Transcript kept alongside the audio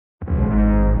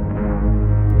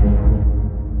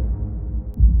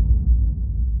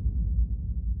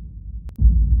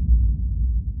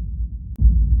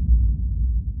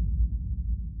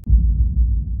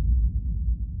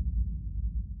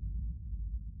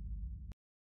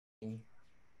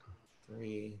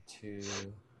Three, two.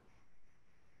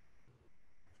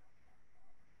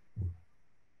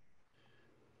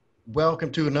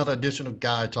 Welcome to another edition of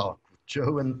Guy Talk with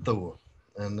Joe and Thor.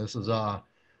 And this is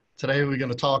today we're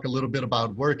going to talk a little bit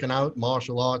about working out,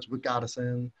 martial arts, what got us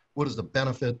in, what is the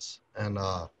benefits, and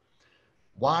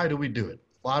why do we do it?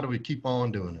 Why do we keep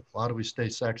on doing it? Why do we stay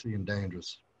sexy and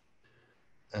dangerous?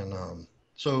 And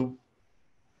so,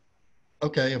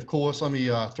 okay, of course, let me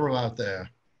throw out there,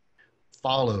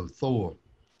 follow Thor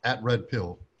at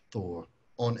RedpillThor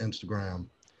on Instagram,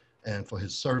 and for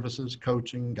his services,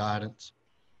 coaching, guidance.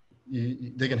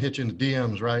 They can hit you in the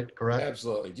DMs, right? Correct?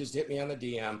 Absolutely. Just hit me on the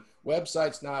DM.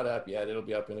 Website's not up yet. It'll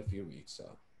be up in a few weeks.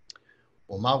 So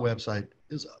Well, my website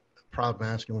is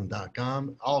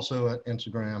proudmasculine.com. Also at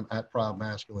Instagram at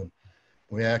proudmasculine.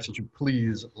 We ask that you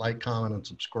please like, comment, and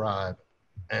subscribe.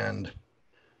 And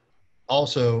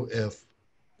also, if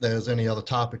there's any other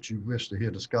topics you wish to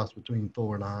hear discussed between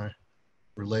Thor and I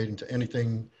relating to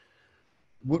anything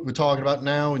what we're talking about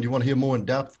now, and you want to hear more in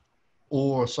depth,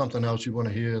 or something else you want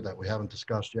to hear that we haven't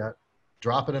discussed yet,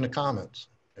 drop it in the comments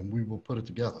and we will put it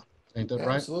together. Ain't that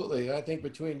right? absolutely. I think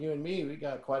between you and me, we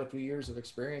got quite a few years of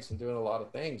experience in doing a lot of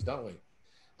things, don't we?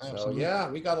 So Absolutely. yeah,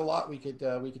 we got a lot we could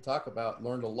talk about.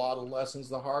 Learned a lot of lessons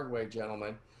the hard way,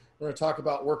 gentlemen. We're going to talk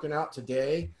about working out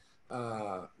today.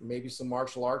 Maybe some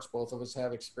martial arts. Both of us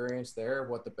have experience there.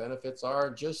 What the benefits are.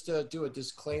 Just to do a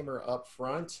disclaimer up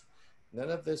front. None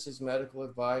of this is medical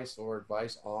advice or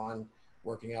advice on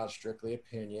working out. Strictly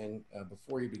opinion.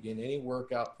 Before you begin any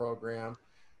workout program,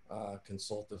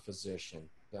 consult a physician.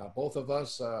 Now, both of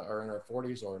us are in our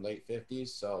 40s or late 50s,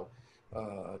 so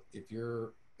if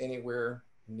you're anywhere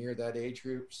near that age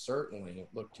group, certainly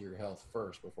look to your health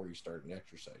first before you start an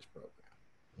exercise program.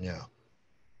 Yeah.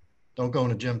 Don't go in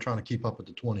the gym trying to keep up with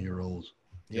the 20-year-olds.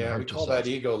 You're going Yeah, to we hurt call that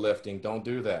yourself. ego lifting. Don't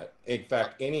do that. In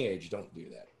fact, any age, don't do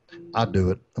I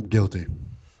do it. I'm guilty.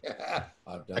 that.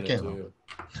 I've I done it can't help too.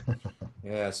 it.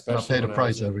 Yeah, And I pay the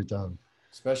price every time.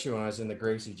 especially when I was in the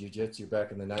Gracie Jiu Jitsu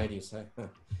back in the 90s.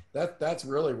 That's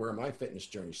really where my fitness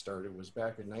journey started. Was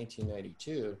back in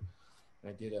 1992.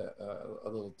 I did a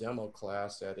little demo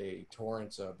class at a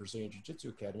Torrance Brazilian Jiu Jitsu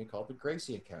academy called the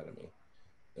Gracie Academy.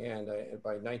 And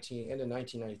by end of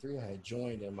 1993, I had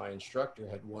joined, and my instructor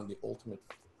had won the Ultimate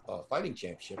Fighting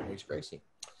Championship, Maurice Gracie.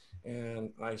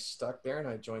 And I stuck there, and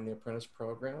I joined the apprentice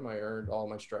program. I earned all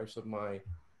my stripes of my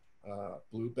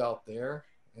blue belt there.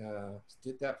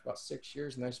 Did that for about 6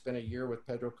 years, and I spent a year with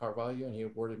Pedro Carvalho, and he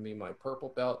awarded me my purple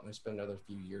belt. And I spent another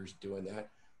few years doing that,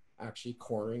 actually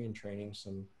cornering and training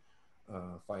some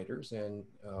fighters, and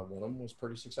one of them was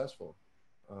pretty successful.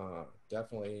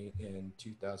 Definitely in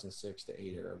 2006 to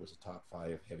 8 era was a top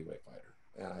 5 heavyweight fighter,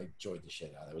 and I enjoyed the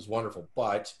shit out of it. It was wonderful,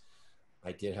 but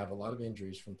I did have a lot of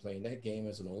injuries from playing that game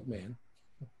as an old man,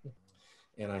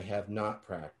 and I have not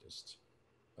practiced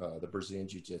the Brazilian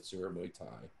Jiu Jitsu or Muay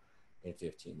Thai in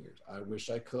 15 years. I wish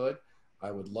I could.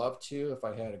 I would love to if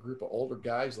I had a group of older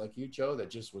guys like you, Joe, that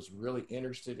just was really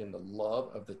interested in the love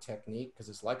of the technique, because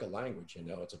it's like a language,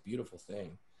 it's a beautiful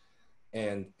thing,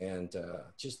 and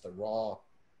just the raw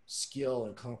skill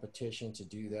and competition to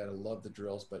do that. I love the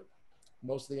drills, but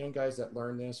most of the young guys that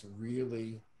learn this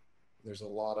really, there's a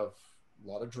lot of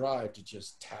drive to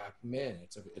just tap them in.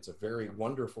 It's a very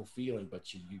wonderful feeling,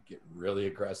 but you get really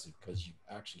aggressive because you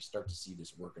actually start to see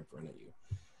this work in front of you.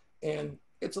 And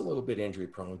it's a little bit injury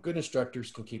prone. Good instructors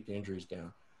can keep the injuries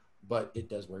down, but it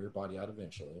does wear your body out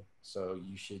eventually. So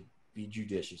you should be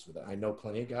judicious with it. I know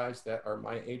plenty of guys that are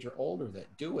my age or older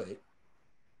that do it.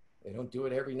 They don't do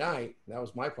it every night. That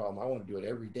was my problem. I want to do it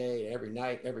every day, every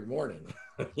night, every morning.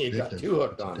 It's You got addictive. too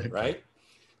hooked It's on it, addictive. right?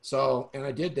 So, and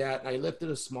I did that. And I lifted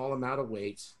a small amount of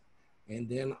weights, and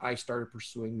then I started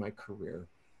pursuing my career.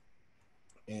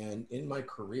 And in my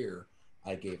career,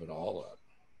 I gave it all up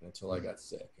until I Mm. got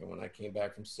sick. And when I came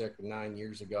back from sick 9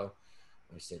 years ago,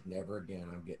 I said, never again.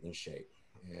 I'm getting in shape.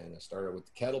 And I started with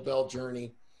the kettlebell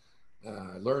journey.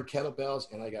 I learned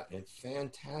kettlebells, and I got in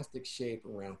fantastic shape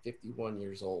around 51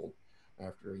 years old.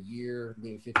 After a year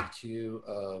being 52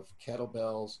 of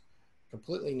kettlebells,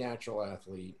 completely natural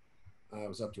athlete. I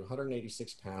was up to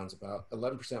 186 pounds, about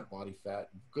 11% body fat,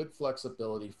 good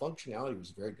flexibility. Functionality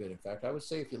was very good. In fact, I would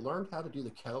say if you learned how to do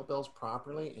the kettlebells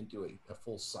properly and do a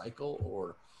full cycle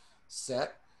or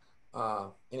set,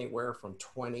 anywhere from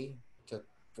 20 to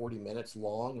 40 minutes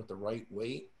long with the right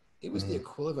weight, it was the Mm.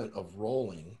 equivalent of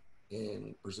rolling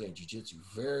in Brazilian Jiu Jitsu,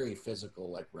 very physical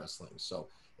like wrestling. So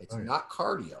it's Oh, yeah. not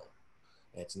cardio,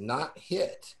 it's not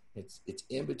hit, it's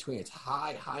in between. It's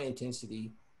high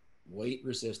intensity, weight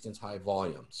resistance, high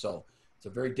volume. So it's a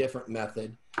very different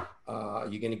method. You're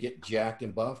going to get jacked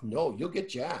and buff? No, you'll get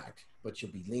jacked, but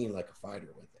you'll be lean like a fighter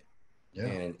with it, Yeah.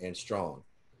 and strong.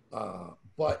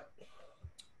 But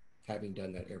having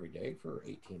done that every day for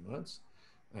 18 months,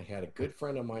 I had a good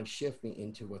friend of mine shift me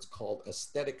into what's called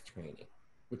aesthetic training,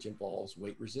 which involves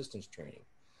weight resistance training.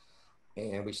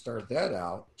 And we started that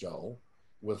out, Joe,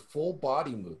 with full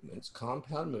body movements,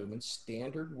 compound movements,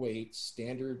 standard weights,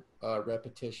 standard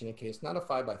repetition in case, not a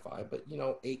 5x5, but,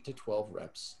 8 to 12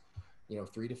 reps,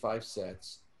 3 to 5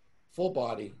 sets, full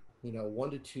body,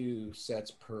 1 to 2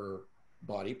 sets per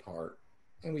body part.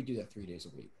 And we do that 3 days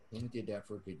a week. And we did that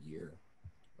for a good year.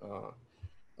 Uh,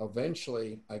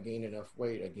 Eventually, I gained enough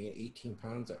weight. I gained 18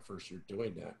 pounds that first year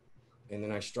doing that. And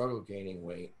then I struggled gaining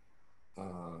weight.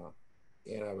 Uh,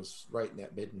 and I was right in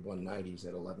that mid 190s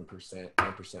at 11%,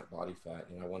 10% body fat,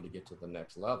 and I wanted to get to the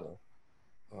next level.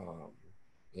 Um,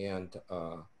 and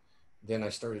Then I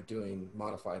started doing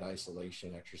modified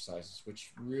isolation exercises,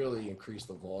 which really increased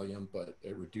the volume, but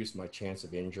it reduced my chance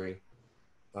of injury.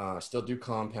 Still do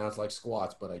compounds like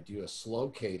squats, but I do a slow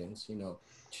cadence,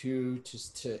 2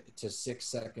 to 6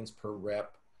 seconds per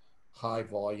rep, high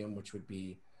volume, which would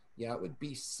be, yeah, it would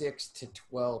be 6 to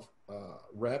 12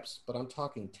 reps, but I'm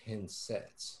talking 10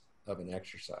 sets of an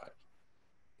exercise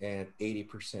and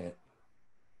 80%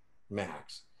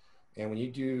 max. And when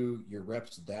you do your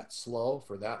reps that slow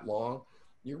for that long,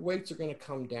 your weights are going to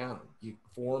come down.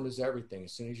 Form is everything.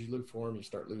 As soon as you lose form, you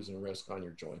start losing risk on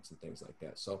your joints and things like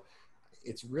that. So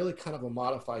it's really kind of a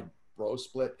modified bro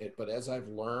split. But as I've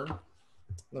learned,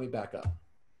 let me back up.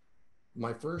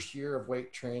 My first year of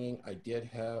weight training,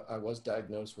 I was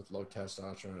diagnosed with low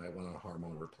testosterone, and I went on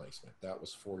hormone replacement. That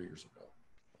was 4 years ago,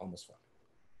 almost 5.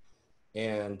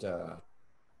 And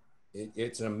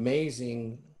it's an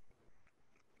amazing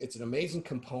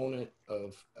component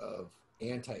of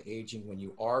anti-aging when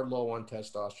you are low on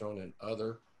testosterone and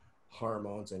other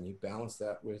hormones, and you balance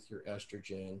that with your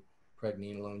estrogen,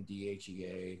 pregnenolone,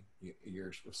 DHEA,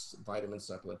 your vitamin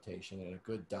supplementation, and a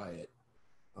good diet.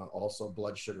 Also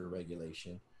blood sugar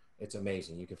regulation. It's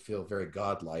amazing. You can feel very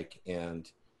godlike,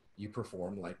 and you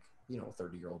perform like, a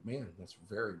 30-year-old man. That's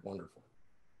very wonderful.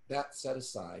 That set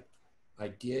aside, I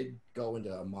did go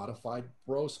into a modified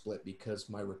bro split because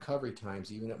my recovery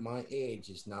times, even at my age,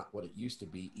 is not what it used to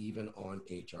be, even on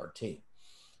HRT.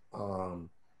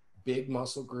 Big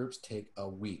muscle groups take a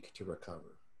week to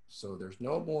recover. So there's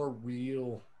no more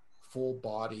real full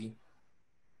body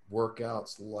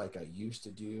workouts like I used to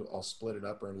do. I'll split it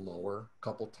up and lower a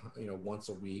couple times, once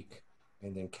a week,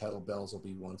 and then kettlebells will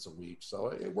be once a week. So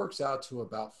it works out to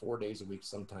about 4 days a week,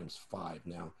 sometimes 5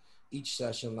 now, each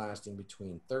session lasting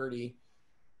between 30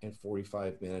 and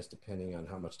 45 minutes, depending on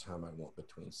how much time I want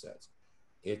between sets.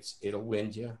 It'll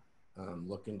wind you. I'm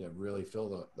looking to really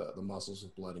fill the muscles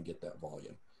with blood and get that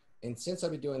volume. And since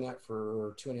I've been doing that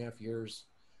for 2.5 years,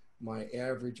 my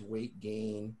average weight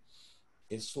gain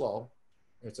is slow.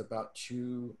 It's about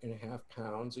 2.5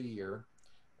 pounds a year.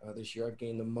 This year I've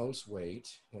gained the most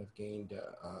weight. I've gained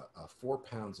 4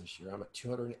 pounds this year. I'm at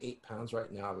 208 pounds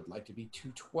right now. I would like to be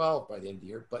 212 by the end of the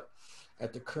year, but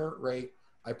at the current rate,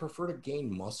 I prefer to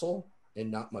gain muscle and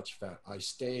not much fat. I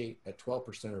stay at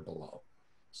 12% or below.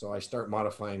 So I start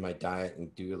modifying my diet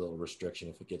and do a little restriction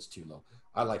if it gets too low.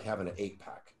 I like having an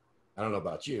 8-pack. I don't know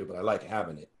about you, but I like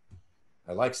having it.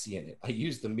 I like seeing it. I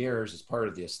use the mirrors as part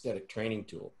of the aesthetic training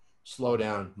tool. Slow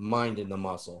down, mind in the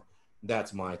muscle.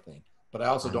 That's my thing. But I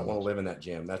also don't want to live in that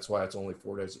gym. That's why it's only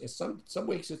 4 days. Some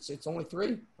weeks it's only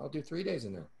 3. I'll do 3 days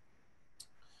in there.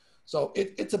 So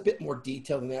it's a bit more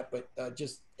detailed than that. But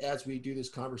just as we do this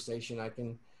conversation, I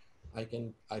can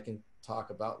talk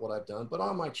about what I've done. But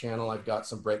on my channel, I've got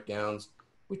some breakdowns,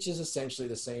 which is essentially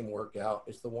the same workout.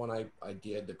 It's the one I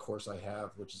did, the course I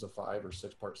have, which is a 5 or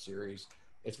 6 part series.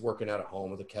 It's working out at home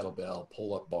with a kettlebell,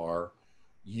 pull-up bar,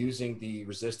 using the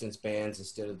resistance bands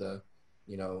instead of the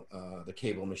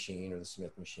cable machine or the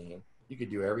Smith machine. You could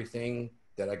do everything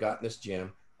that I got in this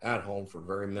gym at home for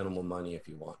very minimal money if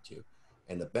you want to.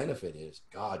 And the benefit is,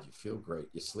 God, you feel great.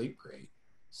 You sleep great.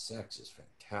 Sex is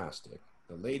fantastic.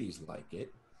 The ladies like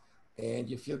it. And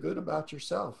you feel good about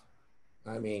yourself.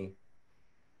 I mean,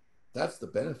 that's the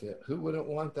benefit. Who wouldn't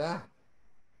want that?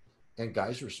 And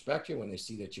guys respect you when they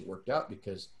see that you worked out,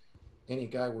 because any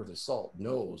guy worth his salt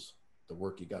knows the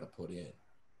work you got to put in.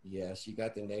 Yes, you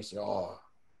got the naysayer, oh,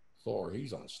 Thor,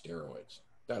 he's on steroids.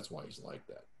 That's why he's like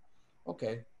that.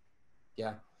 Okay,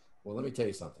 yeah. Well, let me tell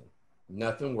you something.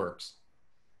 Nothing works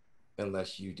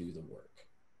unless you do the work.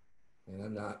 And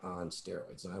I'm not on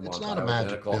steroids. I'm It's on not a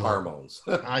magic bioidentical pill. hormones.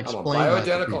 I I'm on explain that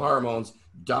to bioidentical people. hormones,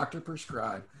 doctor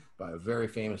prescribed by a very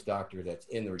famous doctor that's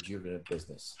in the rejuvenative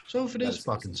business. So if it is Medicine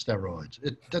fucking business.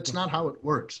 steroids, that's not how it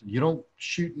works. You don't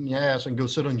shoot in your ass and go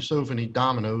sit on your sofa and eat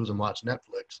Dominoes and watch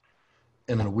Netflix.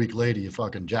 and then a week later you're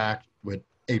fucking jacked with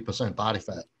 8% body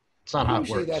fat. It's not how it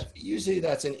works. Usually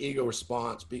that's an ego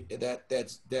response.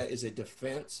 That is a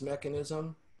defense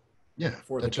mechanism Yeah,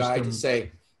 for the that's just guy to them.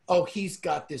 say, "Oh, he's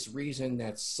got this reason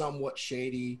that's somewhat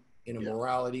shady in a Yeah,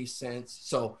 morality sense."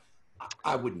 So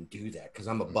I wouldn't do that because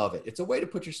I'm above it. It's a way to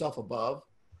put yourself above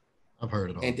I've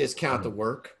heard it and all. discount the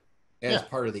work as Yeah,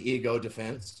 part of the ego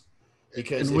defense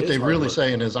because and it what is they hard really work.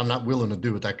 saying is, I'm not willing to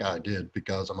do what that guy did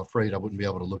because I'm afraid I wouldn't be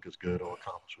able to look as good or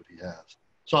accomplish what he has.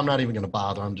 So I'm not even going to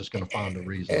bother. I'm just going to find a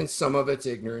reason. And some of it's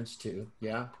ignorance too.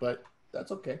 Yeah, but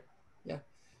that's okay. Yeah,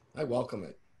 I welcome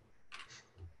it.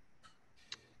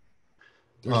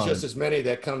 There's Uh, just as many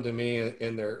that come to me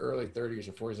in their early 30s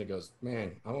or 40s and goes,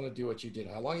 "Man, I want to do what you did.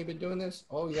 How long you been doing this?"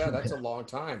 "Oh yeah, that's a long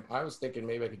time. I was thinking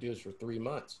maybe I could do this for 3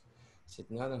 months." I said,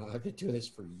 "No, I've been doing this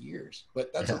for years."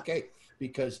 But that's yeah, okay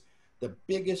because the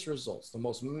biggest results, the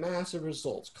most massive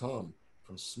results, come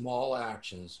from small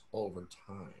actions over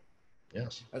time.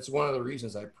 yes. That's one of the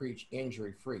reasons I preach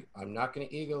injury free. I'm not going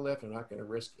to ego lift. I'm not going to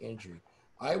risk injury.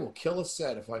 I will kill a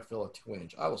set if I feel a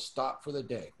twinge. I will stop for the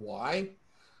day. Why?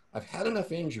 I've had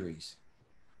enough injuries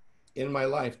in my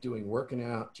life doing working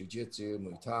out, jujitsu,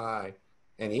 Muay Thai,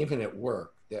 and even at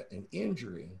work that an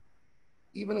injury,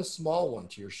 even a small one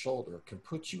to your shoulder, can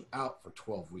put you out for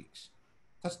 12 weeks.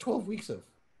 That's 12 weeks of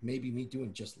maybe me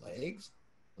doing just legs.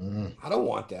 Mm. I don't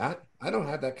want that. I don't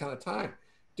have that kind of time.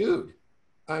 Dude,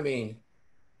 I mean,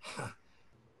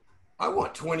 I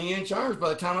want 20-inch arms by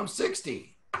the time I'm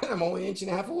 60. And I'm only an inch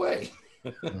and a half away.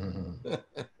 Mm-hmm.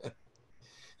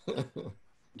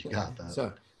 You got that.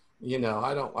 So,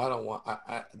 I don't want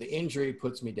the injury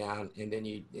puts me down, and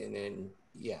then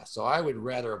yeah. So I would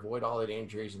rather avoid all the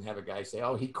injuries and have a guy say,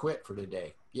 "Oh, he quit for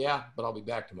today." Yeah, but I'll be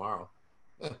back tomorrow.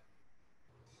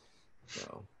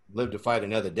 So live to fight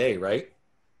another day, right?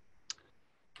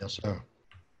 Yes, sir.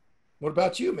 What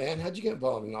about you, man? How'd you get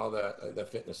involved in all the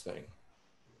fitness thing?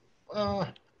 Uh,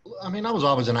 I mean, I was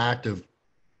always an active,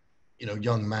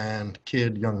 young man,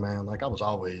 kid, young man. Like I was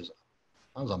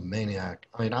a maniac.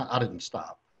 I mean, I didn't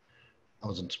stop. I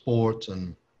was in sports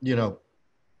and,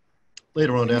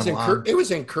 later on down the line. It was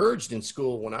encouraged in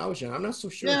school when I was young. I'm not so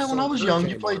sure Yeah, it's when so I was encouraged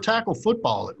young, you played anymore. tackle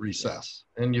football at Yeah. recess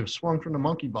and you swung from the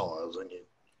monkey bars and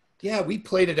Yeah, we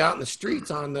played it out in the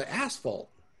streets on the asphalt,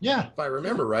 yeah, if I yeah.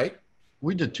 remember right.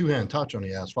 We did two-hand touch on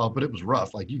the asphalt, but it was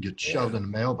rough. Like you get shoved Yeah. in the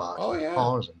mailbox Oh by yeah.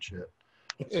 cars and shit.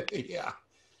 Yeah.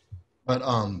 But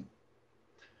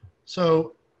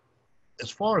so as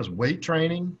far as weight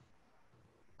training,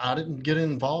 I didn't get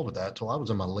involved with that till I was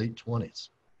in my late 20s.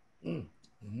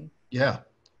 Mm-hmm. Yeah,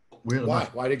 weird Why?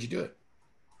 enough. Why did you do it?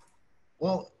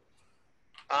 Well,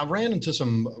 I ran into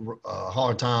some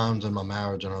hard times in my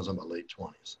marriage when I was in my late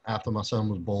 20s after my son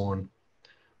was born.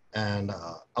 And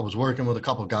I was working with a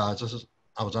couple of guys.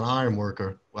 I was an iron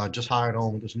worker. I just hired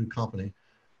on with this new company,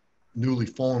 newly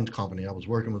formed company. I was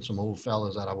working with some old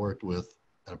fellas that I worked with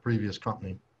at a previous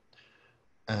company.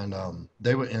 And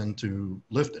they were into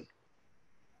lifting.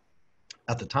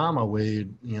 At the time, I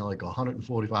weighed, like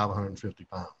 145, 150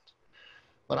 pounds.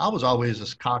 But I was always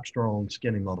this cock-strong,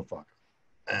 skinny motherfucker.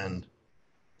 And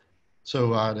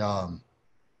so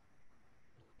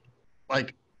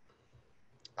like,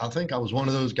 I think I was one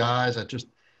of those guys that just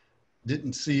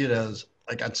didn't see it as,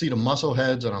 like, I'd see the muscle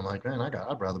heads and I'm like, man,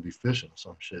 I'd rather be fishing or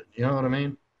some shit. You know what I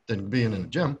mean? Than being in Mm-hmm. the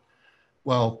gym.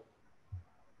 Well,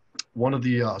 one of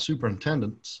the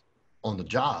superintendents on the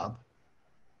job,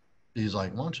 he's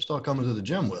like, why don't you start coming to the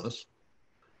gym with us?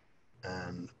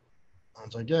 And I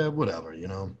was like, yeah, whatever.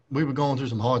 We were going through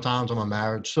some hard times in my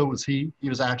marriage. So was he. He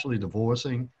was actually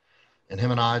divorcing. And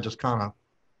him and I just kind of,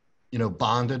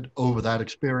 bonded over that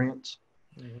experience.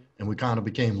 Mm-hmm. And we kind of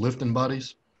became lifting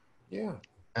buddies. Yeah.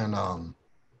 And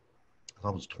I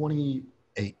was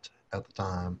 28 at the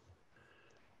time.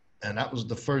 And that was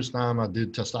the first time I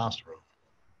did testosterone.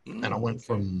 And I went Okay.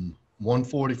 from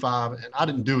 145, and I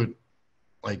didn't do it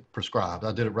like prescribed.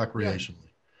 I did it Yeah. recreationally.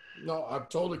 No, I'm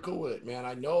totally cool with it, man.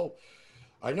 I know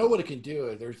what it can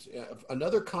do. There's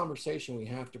another conversation we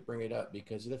have to bring it up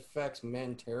because it affects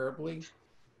men terribly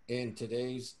in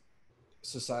today's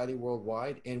society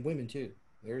worldwide and women too.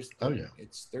 Oh, yeah.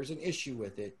 There's an issue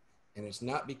with it, and it's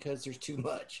not because there's too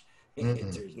much.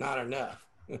 Mm-mm. There's not enough.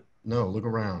 No, look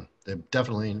around. There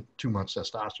definitely ain't too much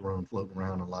testosterone floating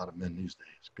around in a lot of men these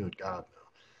days. Good God, no.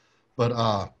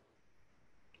 But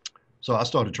so I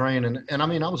started training, and I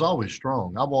mean, I was always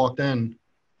strong. I walked in,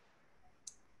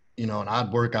 and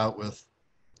I'd work out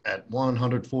at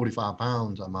 145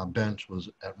 pounds, and my bench was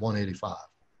at 185.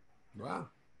 Wow.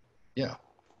 Yeah,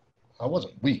 I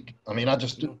wasn't weak. I mean, No.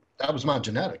 that was my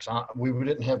genetics. We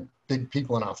didn't have big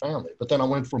people in our family. But then I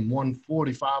went from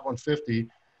 145, 150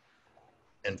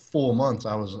 in 4 months,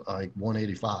 I was like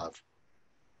 185,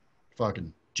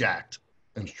 fucking jacked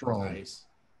and strong. Nice.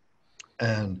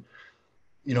 And,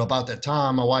 you know, about that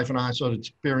time, my wife and I started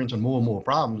experiencing more and more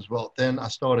problems. Well, then I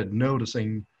started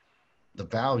noticing the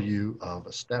value of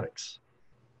aesthetics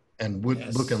and what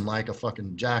looking Yes. like a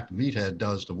fucking jacked meathead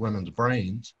does to women's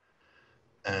brains.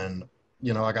 And,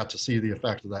 you know, I got to see the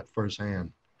effect of that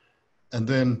firsthand. And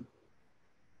then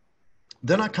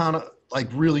I kind of like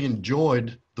really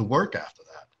enjoyed the work after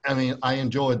that. I mean, I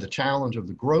enjoyed the challenge of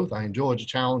the growth. I enjoyed the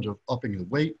challenge of upping the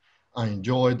weight. I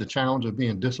enjoyed the challenge of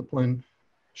being disciplined,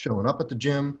 showing up at the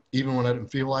gym, even when I didn't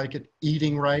feel like it,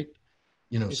 eating right,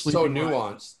 you know, It's so sleeping right.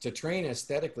 nuanced. To train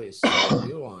aesthetically is so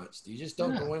nuanced. You just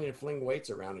don't Yeah. go in and fling weights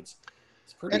around. It's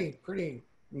And, pretty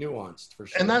nuanced for and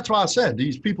sure. that's why I said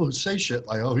these people who say shit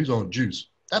like, oh, he's on juice,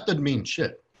 that doesn't mean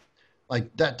shit. Like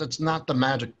that's not the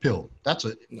magic pill. No.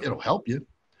 It'll help you.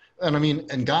 And I mean,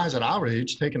 and guys at our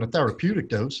age taking a therapeutic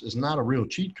dose is not a real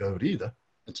cheat code either.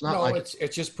 It's not No, like,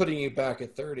 it's just putting you back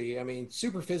at 30. I mean,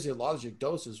 super physiologic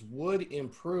doses would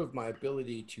improve my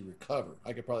ability to recover.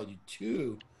 I could probably do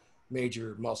two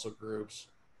major muscle groups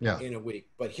yeah, in a week.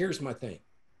 But here's my thing.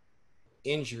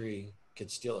 Injury can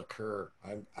still occur.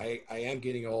 I am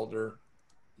getting older.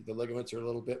 The ligaments are a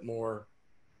little bit more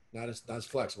not as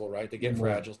flexible, right? They a get little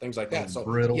more fragile, things like little that. So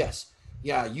brittle. yes,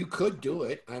 yeah, you could do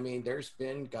it. I mean, there's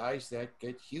been guys that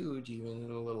get huge even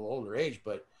in a little older age,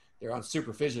 but they're on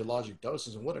super physiologic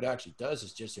doses, and what it actually does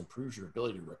is just improves your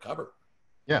ability to recover.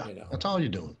 Yeah, You know, that's all you're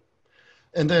doing.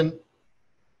 And then,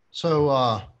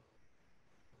 so,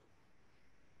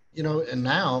 you know, and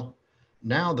now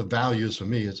the values for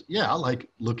me is, yeah, I like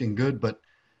looking good, but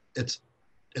it's,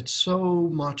 it's so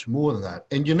much more than that.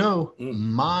 And, you know,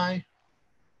 mm,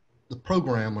 the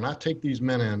program, when I take these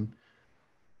men in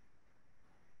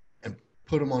and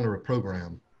put them under a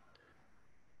program,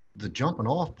 the jumping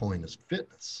off point is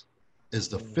fitness, is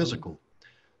the mm-hmm. physical,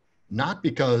 not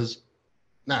because,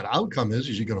 now the outcome is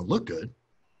you're going to look good,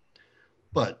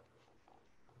 but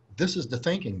this is the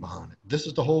thinking behind it. This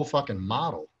is the whole fucking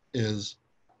model is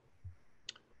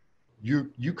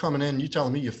you coming in, you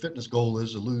telling me your fitness goal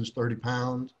is to lose 30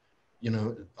 pounds. You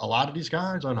know, a lot of these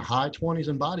guys are in the high 20s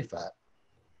in body fat,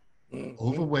 Mm-hmm.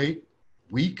 overweight,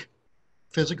 weak,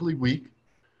 physically weak,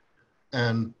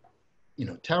 and, you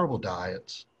know, terrible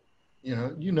diets. You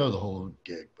know the whole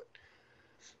gig. But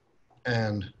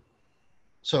and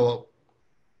so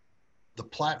the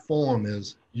platform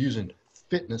is using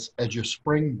fitness as your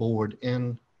springboard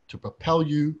in to propel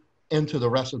you into the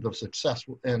rest of the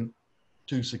successful and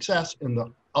to success in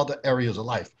the other areas of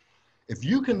life. If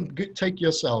you can take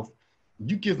yourself,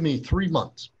 you give me 3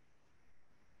 months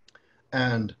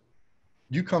and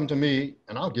you come to me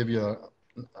and I'll give you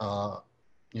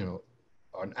you know,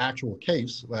 an actual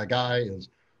case where a guy is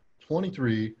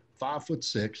 23,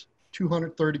 5'6",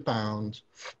 230 pounds,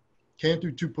 can't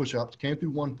do 2 push-ups, can't do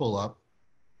 1 pull-up,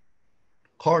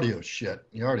 cardio shit.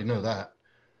 You already know that.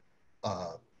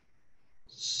 Uh,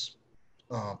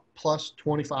 Plus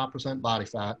 25% body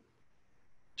fat,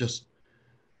 just,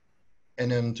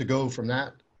 and then to go from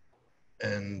that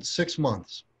in 6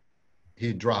 months,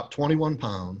 he dropped 21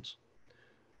 pounds.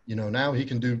 You know, now he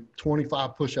can do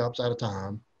 25 push-ups at a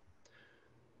time.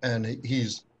 And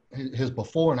his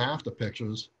before and after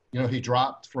pictures, you know, he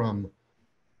dropped from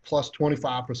plus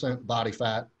 25% body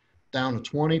fat down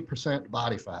to 20%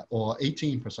 body fat or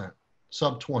 18%,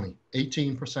 sub 20,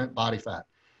 18% body fat.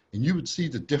 And you would see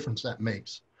the difference that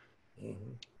makes.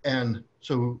 Mm-hmm. And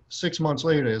so 6 months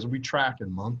later, as we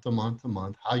tracking month to month to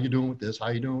month, how you doing with this? How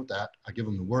you doing with that? I give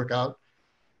them the workout.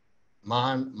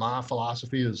 My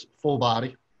philosophy is full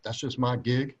body. That's just my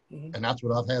gig. Mm-hmm. And that's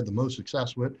what I've had the most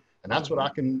success with. And that's what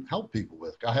Mm-hmm. I can help people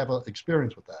with. I have an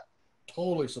experience with that.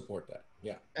 Totally support that.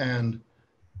 Yeah. And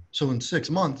so in 6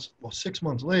 months, well, 6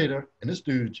 months later, and this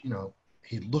dude, you know,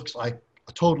 he looks like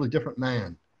a totally different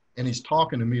man. And he's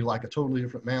talking to me like a totally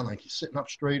different man. Like he's sitting up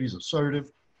straight, he's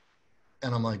assertive.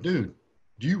 And I'm like, dude,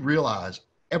 do you realize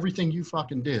everything you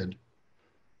fucking did?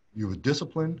 You were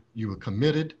disciplined, you were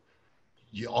committed,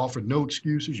 you offered no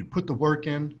excuses, you put the work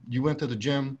in, you went to the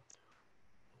gym,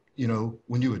 you know,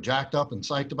 when you were jacked up and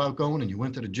psyched about going, and you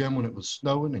went to the gym when it was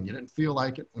snowing and you didn't feel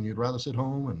like it, when you'd rather sit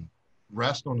home and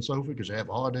rest on the sofa because you have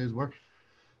a hard day's work.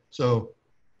 So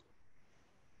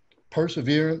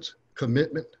perseverance,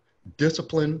 commitment,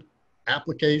 discipline,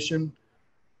 application,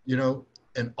 you know,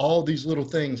 and all these little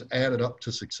things added up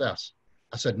to success.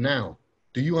 I said, now,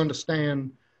 do you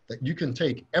understand that you can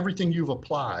take everything you've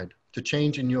applied to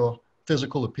changing your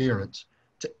physical appearance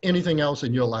to anything else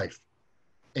in your life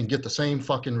and get the same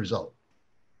fucking result?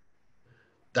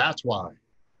 That's why.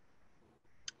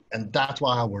 And that's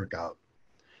why I work out.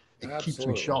 It keeps me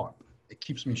Absolutely. sharp. It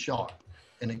keeps me sharp.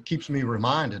 And it keeps me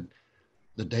reminded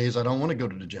the days I don't want to go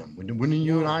to the gym. When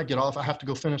you and No. I get off, I have to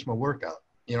go finish my workout.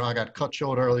 You know, I got cut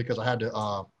short early because I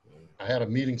had a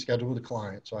meeting scheduled with a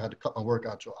client, so I had to cut my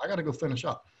workout short. I got to go finish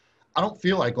up. I don't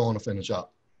feel like going to finish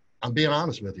up. I'm being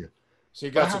honest with you, So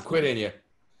you but I got some have to quit go. in you.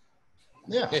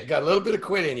 Yeah. You got a little bit of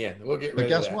quit in you. We'll get But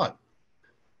rid of guess that. what?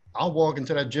 I'll walk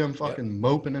into that gym Yep. fucking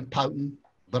moping and pouting,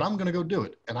 but I'm going to go do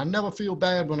it. And I never feel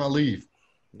bad when I leave.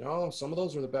 No, some of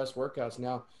those are the best workouts.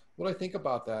 Now, what I think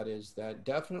about that is that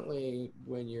definitely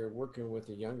when you're working with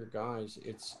the younger guys,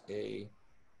 it's the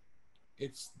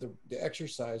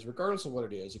exercise, regardless of what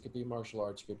it is. It could be martial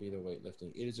arts, it could be the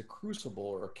weightlifting. It is a crucible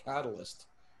or a catalyst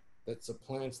that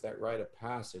supplants that rite of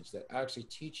passage that actually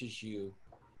teaches you.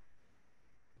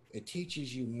 It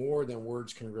teaches you more than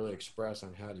words can really express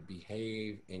on how to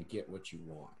behave and get what you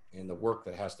want and the work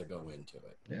that has to go into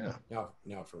it. Yeah.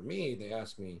 Now for me, they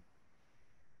ask me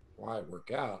why I work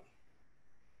out.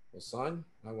 Well, son,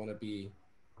 I want to be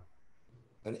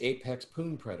an apex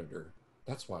poon predator.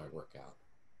 That's why I work out.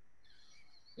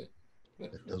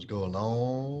 It does go a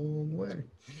long way.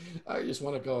 I just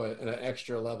want to go an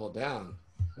extra level down.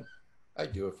 I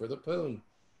do it for the poon.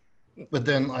 But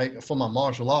then, like, for my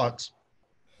martial arts,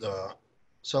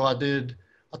 so I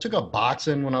took up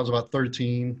boxing when I was about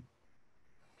 13,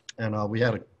 and we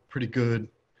had a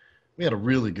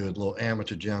really good little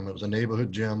amateur gym. It was a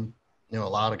neighborhood gym. You know, a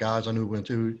lot of guys I knew went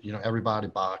to, you know, everybody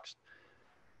boxed.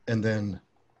 And then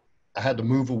I had to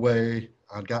move away.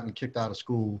 I'd gotten kicked out of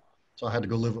school, so I had to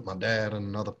go live with my dad in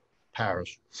another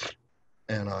parish.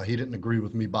 And he didn't agree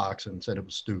with me boxing, said it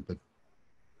was stupid.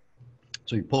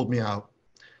 So he pulled me out.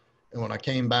 And when I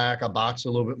came back, I boxed a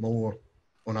little bit more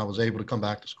when I was able to come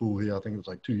back to school here. I think it was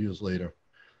like 2 years later.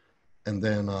 And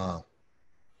then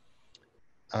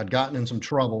I'd gotten in some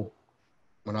trouble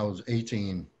when I was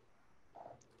 18.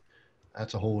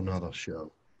 That's a whole nother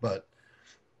show. But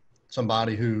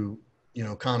somebody who, you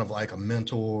know, kind of like a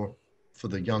mentor for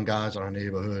the young guys in our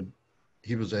neighborhood,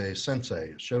 he was a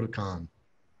sensei, a Shotokan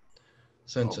Oh,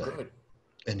 sensei. good.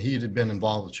 And he had been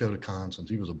involved with Shotokan since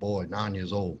he was a boy, 9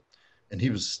 years old. And he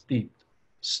was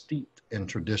steeped in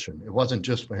tradition. It wasn't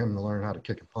just for him to learn how to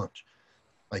kick and punch.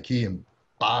 Like, he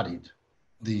embodied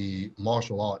the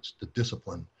martial arts, the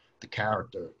discipline, the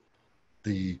character,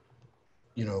 the,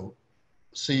 you know,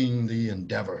 seeing the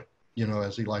endeavor, you know,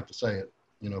 as he liked to say it,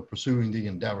 you know, pursuing the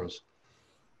endeavors.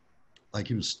 Like,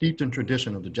 he was steeped in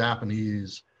tradition of the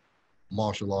Japanese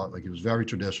martial art. Like, he was very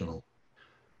traditional.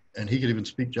 And he could even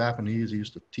speak Japanese. He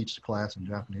used to teach the class in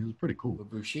Japanese. It was pretty cool. The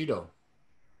Bushido.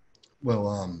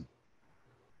 Well,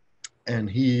 and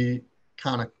he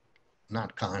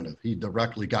he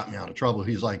directly got me out of trouble.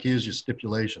 He's like, here's your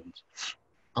stipulations.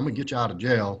 I'm going to get you out of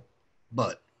jail,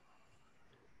 but,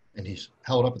 and he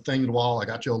held up a thing to the wall. I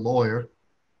got you a lawyer,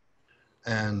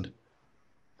 and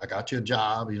I got you a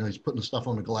job. You know, he's putting the stuff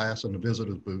on the glass in the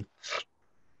visitor's booth.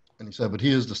 And he said, but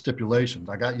here's the stipulations.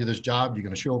 I got you this job. You're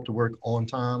going to show up to work on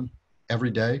time every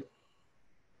day.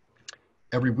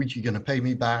 Every week, you're going to pay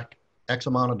me back X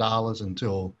amount of dollars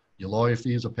until your lawyer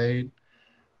fees are paid.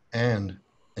 And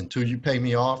until you pay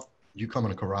me off, you come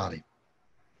into karate.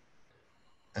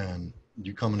 And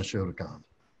you come into Shotokan.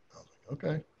 I was like,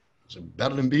 okay. So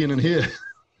better than being in here.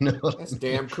 You know what That's I mean?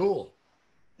 damn cool.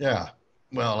 Yeah.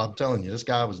 Well, I'm telling you, this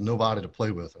guy was nobody to play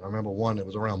with. And I remember one that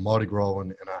was around Mardi Gras,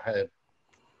 and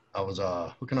I was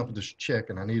hooking up with this chick,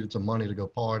 and I needed some money to go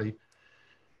party.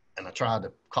 And I tried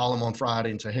to call him on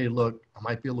Friday and say, hey, look, I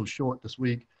might be a little short this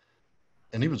week.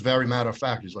 And he was very matter of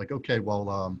fact. He's like, okay,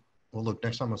 well, look,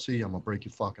 next time I see you, I'm going to break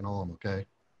your fucking arm, okay?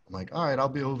 I'm like, all right, I'll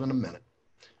be over in a minute.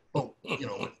 Oh, you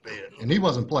know, and he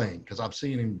wasn't playing because I've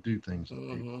seen him do things to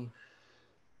people.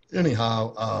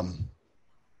 Anyhow,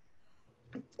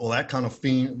 well, that kind of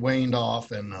waned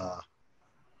off, and,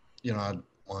 you know, I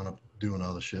wound up doing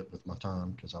other shit with my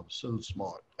time because I was so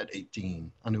smart at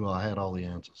 18. I knew I had all the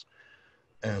answers.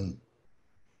 And,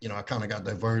 you know, I kind of got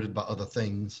diverted by other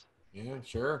things. Yeah,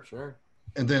 sure.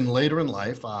 And then later in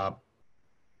life,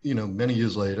 you know, many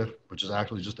years later, which is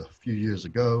actually just a few years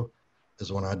ago,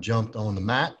 is when I jumped on the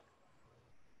mat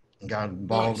and got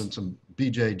involved in some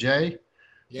BJJ.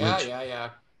 Yeah.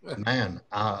 Man,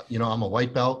 you know, I'm a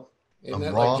white belt. Isn't I'm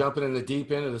that like raw. jumping in the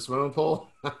deep end of the swimming pool?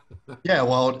 Yeah,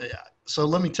 well, so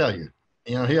let me tell you,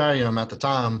 you know, here I am. At the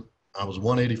time, I was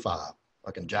 185,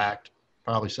 fucking jacked,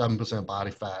 probably 7%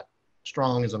 body fat,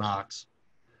 strong as an ox.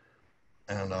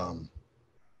 And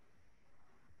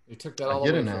They took that I all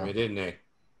get away in from there. you, didn't they?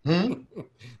 Hmm?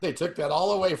 They took that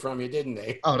all away from you, didn't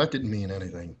they? Oh, that didn't mean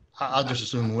anything. I just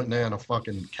assumed went there in a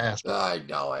fucking casket. I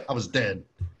know it. I was dead.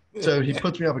 So he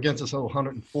puts me up against this little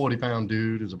 140-pound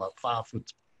dude who's about 5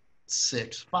 foot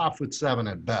 5'6", 5'7"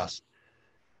 at best.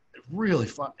 Really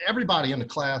fun. Everybody in the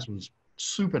class was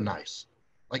super nice.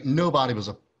 Like nobody was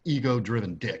a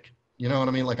ego-driven dick. You know what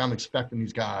I mean? Like I'm expecting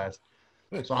these guys.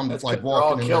 So I'm That's like good. They're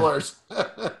all walking in there. killers.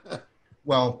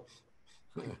 Well,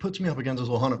 he puts me up against this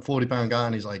 140-pound guy,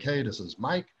 and he's like, "Hey, this is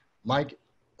Mike. Mike,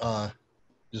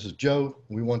 this is Joe.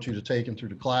 We want you to take him through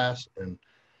the class." And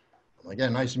I'm like, "Yeah,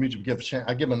 nice to meet you."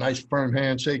 I give him a nice firm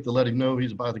handshake to let him know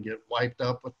he's about to get wiped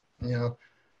up with, you know.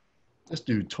 This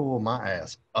dude tore my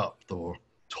ass up, Thor.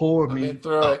 Tore I've been me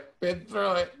through up. it. Been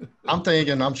through it. I'm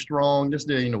thinking I'm strong. This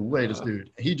dude, ain't no way, this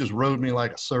dude. He just rode me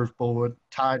like a surfboard,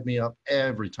 tied me up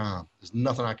every time. There's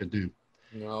nothing I could do.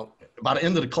 No. By the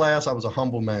end of the class, I was a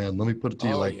humble man. Let me put it to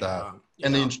you Oh like that. yeah.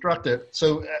 And the Yeah. instructor,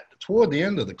 so toward the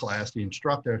end of the class, the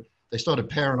instructor, they started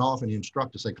pairing off, and the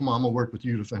instructor said, "Come on, I'm gonna work with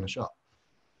you to finish up."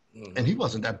 And he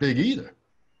wasn't that big either,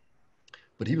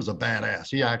 but he was a badass.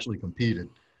 He actually competed,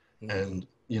 and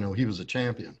you know, he was a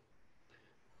champion.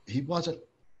 He wasn't,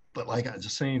 but like it's the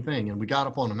same thing. And we got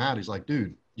up on the mat. He's like,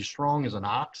 "Dude, you're strong as an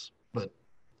ox, but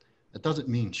it doesn't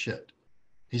mean shit."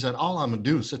 He said, "All I'm gonna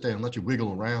do is sit there and let you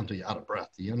wiggle around till you're out of breath.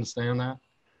 Do you understand that?"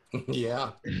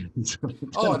 Yeah.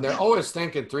 Oh, and they're always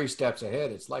thinking 3 steps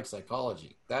ahead. It's like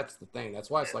psychology. That's the thing. That's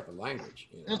why it's like a language.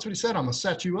 You know? That's what he said. "I'm gonna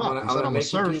set you up." I'm He said, gonna "I'm gonna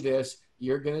make you do surf." this.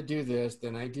 You're gonna do this.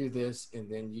 Then I do this, and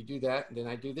then you do that, and then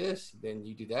I do this. Then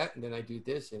you do that, and then I do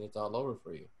this, and it's all over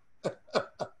for you.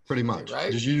 Pretty much.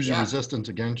 Right? Just use your Yeah. resistance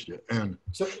against you. And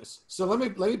So let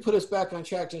me put us back on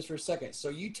track just for a second. So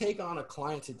you take on a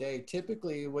client today.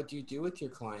 Typically, what do you do with your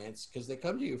clients? Because they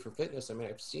come to you for fitness. I mean,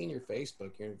 I've seen your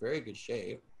Facebook. You're in very good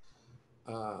shape.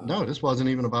 no, this wasn't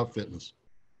even about fitness.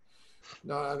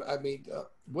 No, I mean,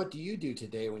 what do you do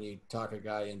today when you talk a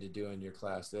guy into doing your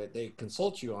class? They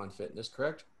consult you on fitness,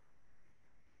 correct?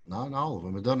 Not all of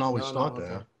them. It doesn't always No, no, start okay.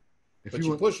 there. If But you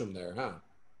you want, push them there, huh?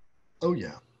 oh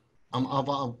yeah,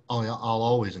 I'll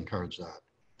always encourage that.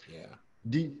 Yeah.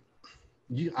 Do I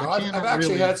No, I've cannot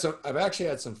actually really.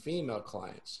 had some female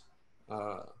clients doing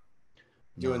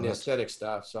No, the that's aesthetic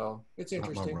stuff, so it's not my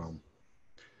interesting. realm.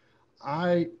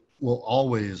 I will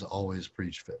always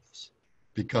preach fitness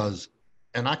because,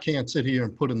 and I can't sit here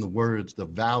and put in the words the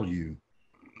value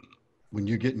when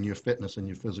you're getting your fitness and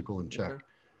your physical in check. Okay.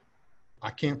 I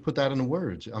can't put that into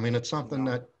words. I mean, it's something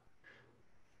No. that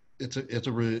it's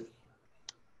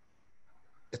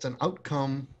an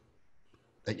outcome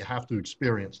that you have to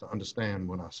experience to understand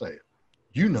when I say it.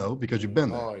 You know, because you've been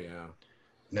there. Oh yeah.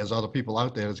 And there's other people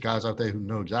out there, there's guys out there who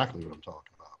know exactly what I'm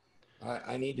talking about.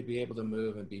 I need to be able to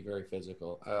move and be very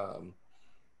physical.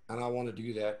 And I want to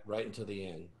do that right until the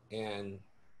end. And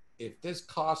if this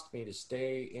cost me to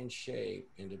stay in shape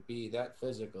and to be that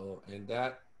physical and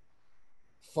that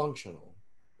functional,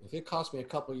 if it costs me a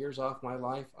couple years off my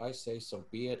life, I say so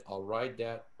be it. I'll ride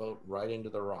that boat right into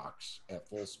the rocks at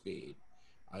full speed.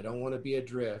 I don't want to be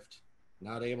adrift,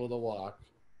 not able to walk,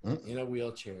 in a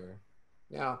wheelchair.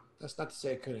 Now, that's not to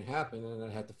say it couldn't happen and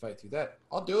I'd have to fight through that.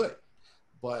 I'll do it,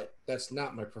 but that's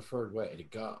not my preferred way to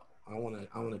go. I want to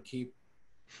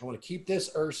keep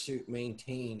this earth suit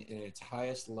maintained in its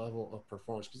highest level of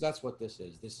performance because that's what this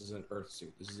is. This is an earth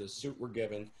suit. This is a suit we're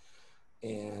given,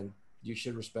 and you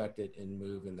should respect it and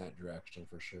move in that direction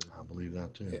for sure. I believe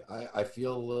that too. I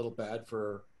feel a little bad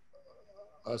for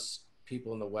us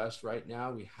people in the West right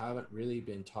now. We haven't really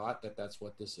been taught that that's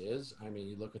what this is. I mean,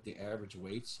 you look at the average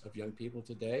weights of young people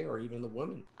today, or even the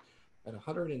women, at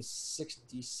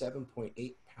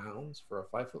 167.8 pounds for a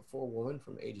 5'4" woman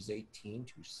from ages 18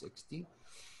 to 60.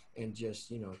 And just,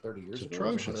 30 years ago,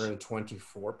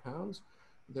 124 pounds.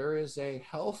 There is a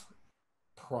health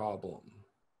problem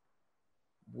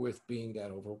with being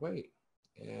that overweight.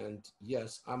 And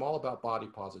yes, I'm all about body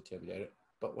positivity.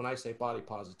 But when I say body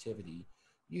positivity,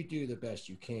 you do the best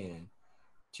you can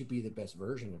to be the best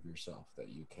version of yourself that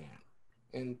you can.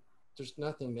 And there's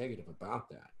nothing negative about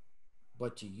that.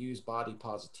 But to use body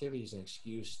positivity as an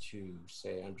excuse to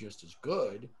say I'm just as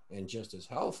good and just as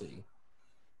healthy,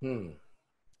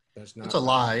 that's not. It's a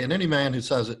lie. And any man who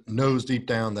says it knows deep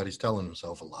down that he's telling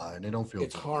himself a lie, and they don't feel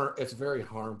good. It's very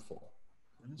harmful.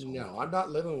 No, I'm not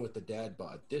living with the dad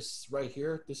bod. This right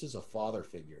here, this is a father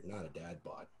figure, not a dad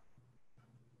bod.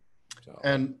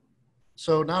 And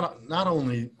so not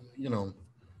only,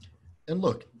 and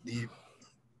look, the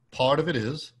part of it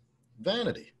is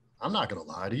vanity. I'm not going to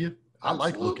lie to you. I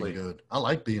like looking good. I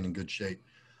like being in good shape.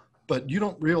 But you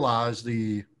don't realize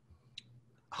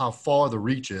how far the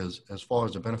reach is as far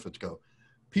as the benefits go.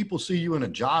 People see you in a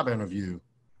job interview,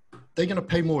 they're going to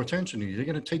pay more attention to you. They're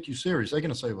going to take you serious. They're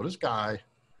going to say, well, this guy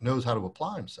knows how to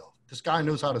apply himself. This guy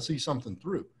knows how to see something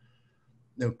through.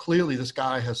 Clearly this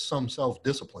guy has some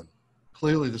self-discipline.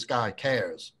 Clearly this guy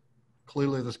cares.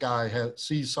 clearly this guy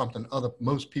sees something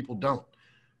most people don't.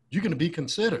 You're going to be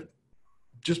considered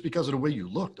just because of the way you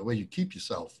look, the way you keep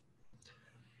yourself.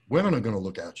 Women are going to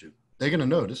look at you. They're going to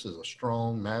know this is a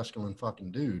strong, masculine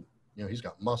fucking dude. You know, he's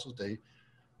got muscles.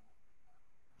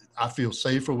 I feel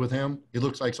safer with him. He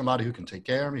looks like somebody who can take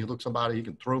care of me. He looks somebody who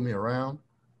can throw me around.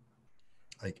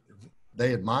 Like,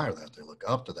 they admire that. They look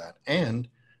up to that. And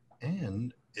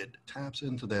it taps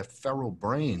into their feral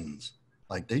brains.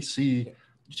 Like, they see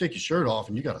you take your shirt off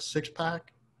and you got a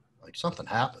six-pack, like something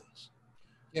happens.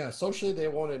 Yeah, socially they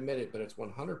won't admit it, but it's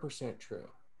 100% true.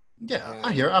 Yeah,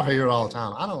 I hear it all the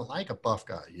time. I don't like a buff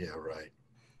guy. Yeah, right.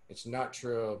 It's not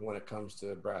true when it comes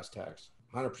to brass tacks.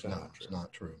 100% No, not true. It's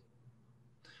not true.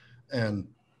 And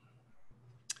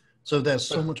so there's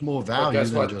so much more value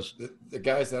guess than what? just The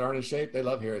guys that aren't in shape, they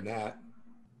love hearing that.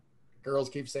 Girls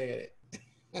keep saying it.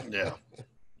 Yeah.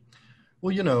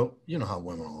 Well, you know how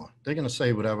women are. They're going to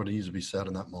say whatever needs to be said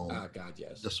in that moment. Oh, God,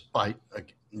 yes. Despite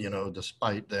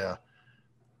their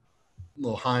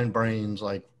little hindbrains,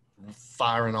 like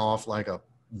firing off like a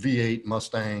V8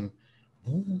 Mustang.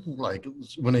 Like,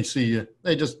 when they see you,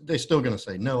 they're still going to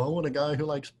say, no, I want a guy who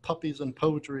likes puppies and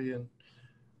poetry and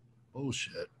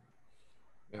bullshit.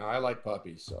 Yeah, I like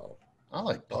puppies, so. I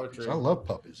like puppies. Poetry. I love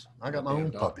puppies. I got my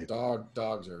own puppy.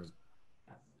 Dogs are,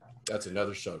 that's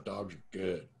another show. Dogs are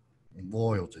good.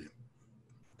 Loyalty.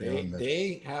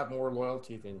 They have more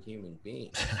loyalty than human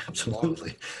beings.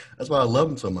 Absolutely. That's why I love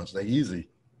them so much. They're easy.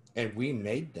 And we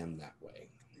made them that way.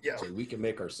 Yeah. So we can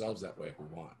make ourselves that way if we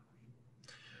want.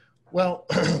 Well,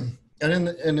 and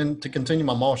then to continue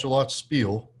my martial arts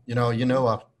spiel,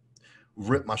 I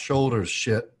ripped my shoulders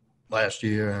shit last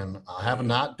year, and I have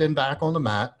not been back on the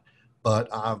mat, but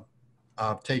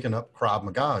I've taken up Krav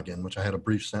Maga again, which I had a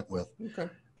brief stint with. Okay.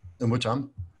 In which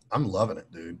I'm loving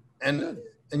it, dude. And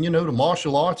the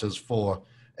martial arts is for,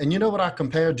 and you know what I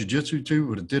compared jiu-jitsu to,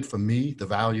 what it did for me, the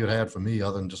value it had for me,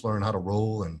 other than just learning how to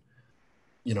roll and,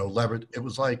 leverage. It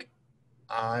was like,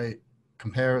 I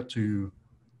compare it to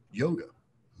yoga,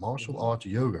 martial arts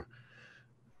yoga.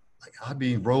 Like, I'd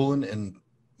be rolling and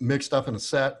mixed up in a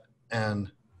set,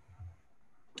 and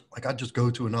like, I'd just go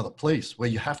to another place where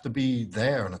you have to be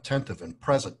there and attentive and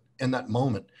present in that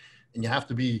moment. And you have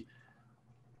to be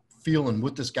feeling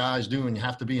what this guy's doing. You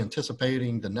have to be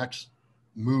anticipating the next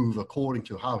move according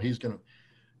to how he's going to,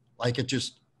 like,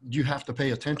 you have to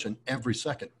pay attention every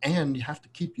second, and you have to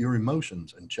keep your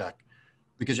emotions in check,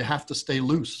 because you have to stay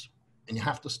loose and you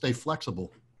have to stay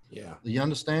flexible. Yeah. Do you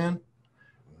understand?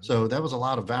 So that was a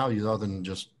lot of value other than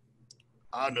just,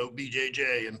 I know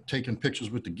BJJ and taking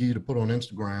pictures with the gi to put on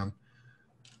Instagram.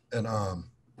 And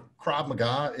Krav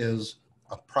Maga is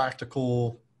a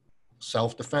practical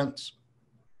self-defense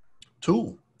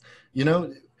tool,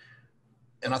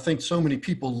 and I think so many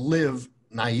people live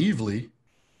naively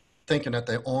thinking that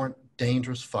there aren't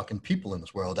dangerous fucking people in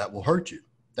this world that will hurt you.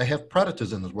 They have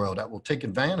predators in this world that will take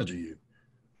advantage of you,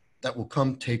 that will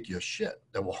come take your shit,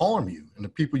 that will harm you and the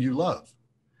people you love.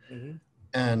 Mm-hmm.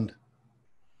 And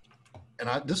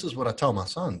this is what I tell my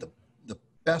son, the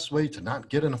best way to not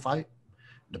get in a fight,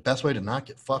 the best way to not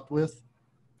get fucked with,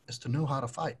 is to know how to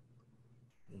fight.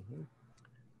 Mm-hmm.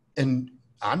 And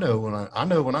I know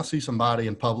when I see somebody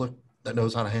in public that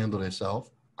knows how to handle themselves,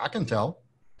 I can tell.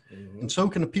 Mm-hmm. And so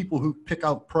can the people who pick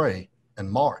out prey and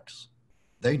marks.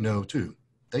 They know too.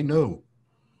 They know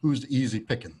who's the easy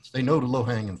pickings. They know the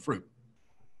low-hanging fruit.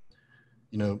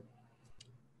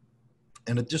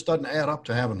 And it just doesn't add up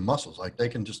to having muscles. Like, they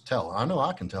can just tell. I know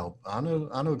I can tell. I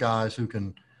know guys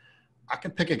I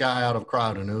can pick a guy out of a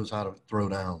crowd who knows how to throw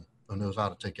down, who knows how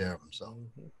to take care of himself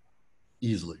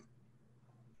easily.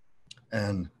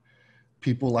 And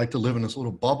people like to live in this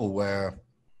little bubble where,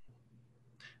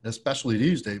 especially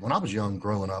these days, when I was young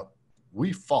growing up,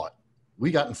 we fought.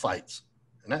 We got in fights,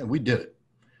 and we did it.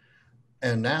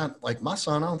 And now, like, my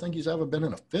son, I don't think he's ever been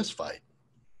in a fist fight,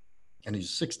 and he's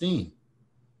 16.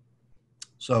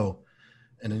 So,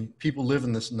 and then people live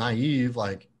in this naive,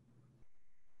 like,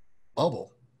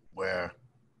 bubble where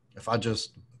if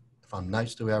I'm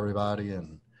nice to everybody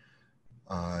and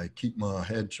I keep my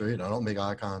head straight, I don't make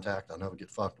eye contact, I never get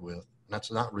fucked with. And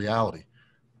that's not reality.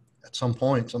 At some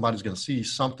point, somebody's going to see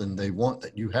something they want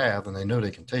that you have, and they know they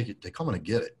can take it. They're coming to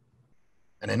get it.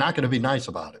 And they're not going to be nice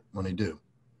about it when they do.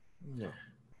 Yeah.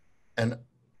 And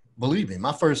believe me,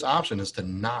 my first option is to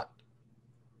not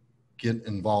get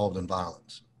involved in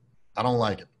violence. I don't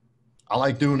like it. I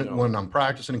like doing it when I'm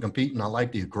practicing and competing. I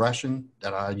like the aggression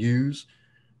that I use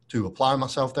to apply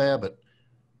myself there. But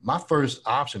my first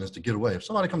option is to get away. If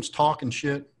somebody comes talking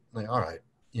shit, I'm like, all right,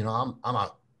 I'm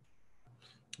out.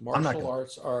 Martial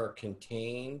arts are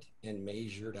contained and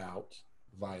measured out.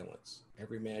 violence.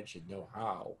 Every man should know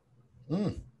how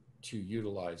Mm, to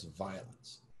utilize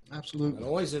violence. Not absolutely.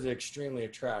 only is it extremely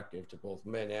attractive to both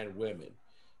men and women,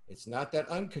 it's not that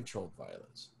uncontrolled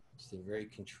violence. It's the very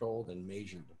controlled and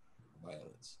measured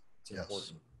violence. It's Yes,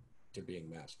 important to being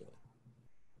masculine.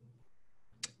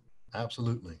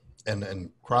 absolutely. And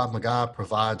Krav Maga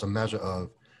provides a measure of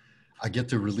I get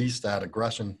to release that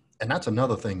aggression. And that's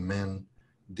another thing, man,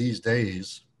 these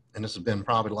days, and this has been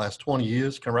probably the last 20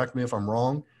 years, correct me if I'm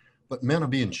wrong, but men are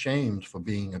being shamed for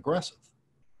being aggressive.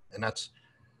 And that's,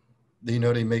 they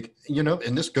make,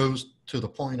 and this goes to the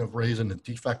point of raising the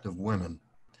defective women.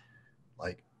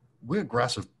 Like, we're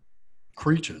aggressive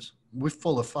creatures. We're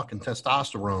full of fucking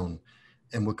testosterone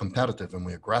and we're competitive and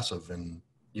we're aggressive and,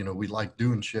 we like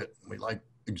doing shit. And we like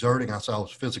exerting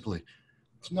ourselves physically.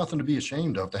 It's nothing to be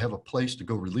ashamed of to have a place to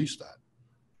go release that.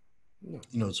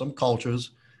 No. Some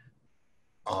cultures,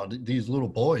 these little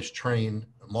boys train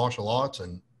martial arts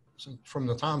and from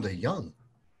the time they're young,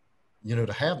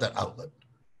 to have that outlet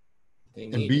They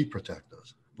and need be it.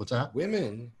 protectors. What's that?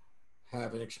 Women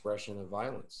have an expression of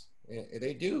violence.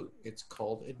 They do. It's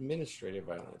called administrative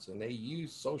violence, and they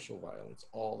use social violence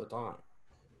all the time.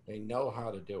 They know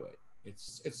how to do it.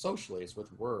 It's socially. It's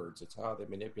with words. It's how they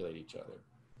manipulate each other.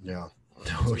 Yeah.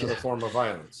 It's Oh, another yeah. form of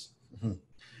violence.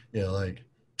 Yeah, like,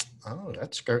 oh,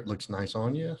 that skirt looks nice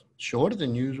on you. Shorter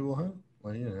than usual, huh?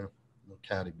 Well, little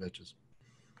catty bitches.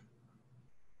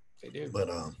 They do. But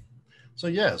so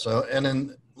yeah, and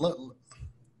then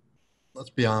let's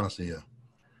be honest here.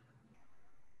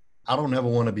 I don't ever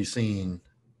want to be seen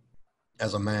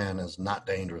as a man as not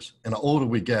dangerous. And the older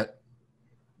we get,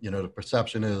 the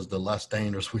perception is the less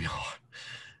dangerous we are.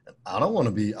 I don't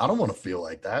want to feel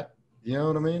like that. You know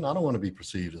what I mean? I don't want to be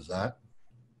perceived as that.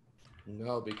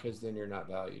 No, because then you're not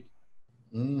valued.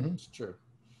 Hmm. It's true.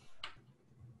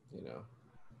 You know,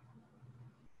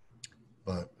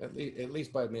 But at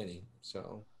least by many.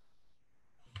 So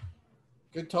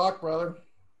good talk, brother.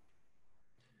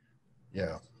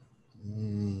 yeah,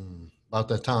 about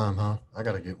that time, huh? I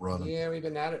got to get running. Yeah, we've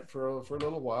been at it for a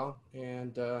little while,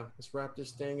 and let's wrap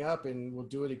this thing up, and we'll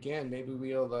do it again. Maybe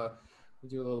we'll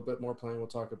do a little bit more planning. We'll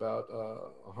talk about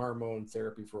hormone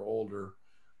therapy for older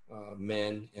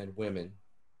men and women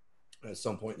at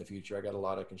some point in the future. I got a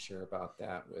lot I can share about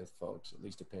that with folks, at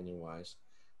least opinion wise,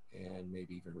 and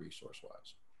maybe even resource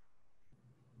wise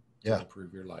to Yeah,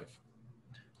 improve your life.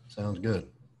 sounds good.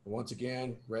 Once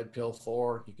again,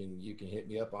 RedpillThor. You can hit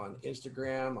me up on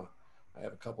Instagram. I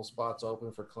have a couple spots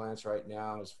open for clients right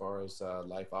now as far as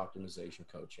life optimization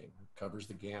coaching. It covers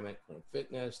the gamut from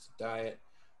fitness to diet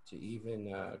to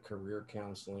even career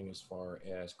counseling as far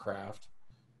as craft,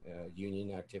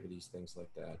 union activities, things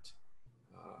like that.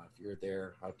 If you're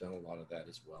there, I've done a lot of that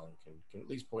as well and can at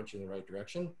least point you in the right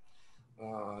direction.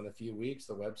 In a few weeks,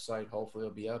 the website hopefully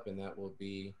will be up, and that will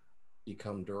be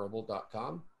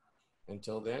becomedurable.com.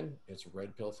 Until then, it's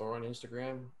RedpillThor on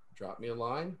Instagram. Drop me a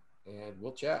line and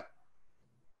we'll chat.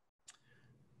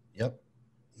 Yep,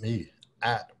 me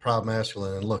at Proud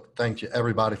Masculine. And look, thank you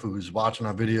everybody for who's watching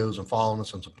our videos and following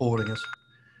us and supporting us.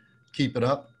 Keep it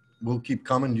up. We'll keep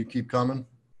coming. You keep coming.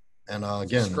 And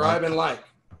again, Subscribe and like. Hit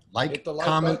like, the like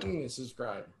comment, button and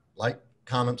subscribe.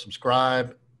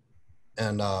 subscribe,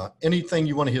 and anything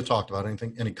you want to hear talked about,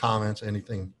 anything, any comments,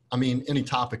 anything. I mean, any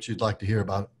topics you'd like to hear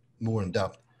about more in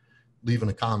depth, leave in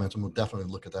the comments, and we'll definitely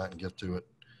look at that and get to it.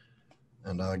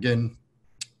 And again,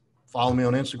 follow me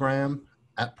on Instagram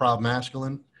at Proud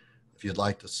Masculine. If you'd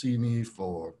like to see me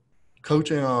for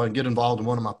coaching or get involved in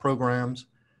one of my programs,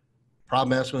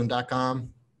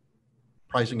 proudmasculine.com,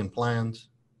 pricing and plans.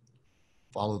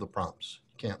 Follow the prompts.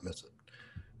 You can't miss it.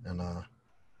 And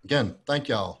again, thank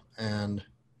y'all. And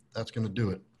that's going to do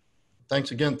it.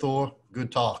 Thanks again, Thor.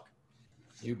 Good talk.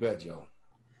 You bet, y'all.